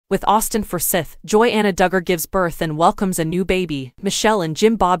With Austin Forsyth, Joy-Anna Duggar gives birth and welcomes a new baby, Michelle and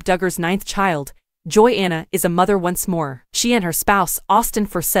Jim Bob Duggar's 9th child. Joy-Anna is a mother once more. She and her spouse, Austin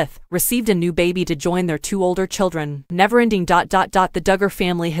Forsyth, received a new baby to join their 2 older children. Neverending. The Duggar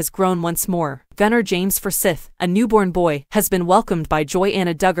family has grown once more. Gunnar James Forsyth, a newborn boy, has been welcomed by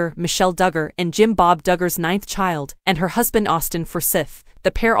Joy-Anna Duggar, Michelle Duggar, and Jim Bob Duggar's 9th child, and her husband Austin Forsyth.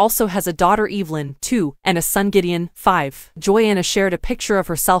 The pair also has a daughter Evelyn, 2, and a son Gideon, 5. Joy-Anna shared a picture of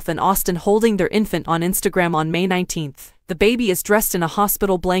herself and Austin holding their infant on Instagram on May 19th. The baby is dressed in a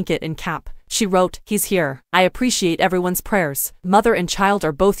hospital blanket and cap. She wrote, "He's here. I appreciate everyone's prayers. Mother and child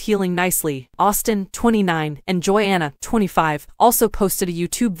are both healing nicely." Austin, 29, and Joy-Anna, 25, also posted a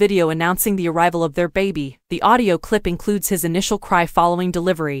YouTube video announcing the arrival of their baby. The audio clip includes his initial cry following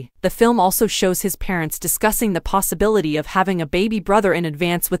delivery. The film also shows his parents discussing the possibility of having a baby brother in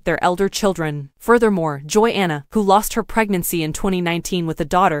advance with their elder children. Furthermore, Joy-Anna, who lost her pregnancy in 2019 with a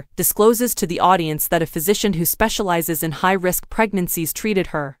daughter, discloses to the audience that a physician who specializes in high-risk pregnancies treated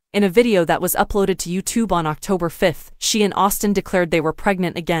her. In a video that was uploaded to YouTube on October 5th, she and Austin declared they were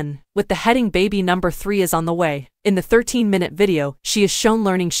pregnant again, with the heading "Baby number 3 is on the way." In the 13-minute video, she is shown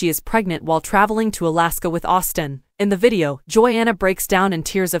learning she is pregnant while traveling to Alaska with Austin. In the video, Joy-Anna breaks down in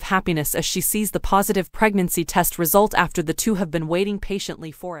tears of happiness as she sees the positive pregnancy test result after the two have been waiting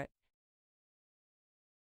patiently for it.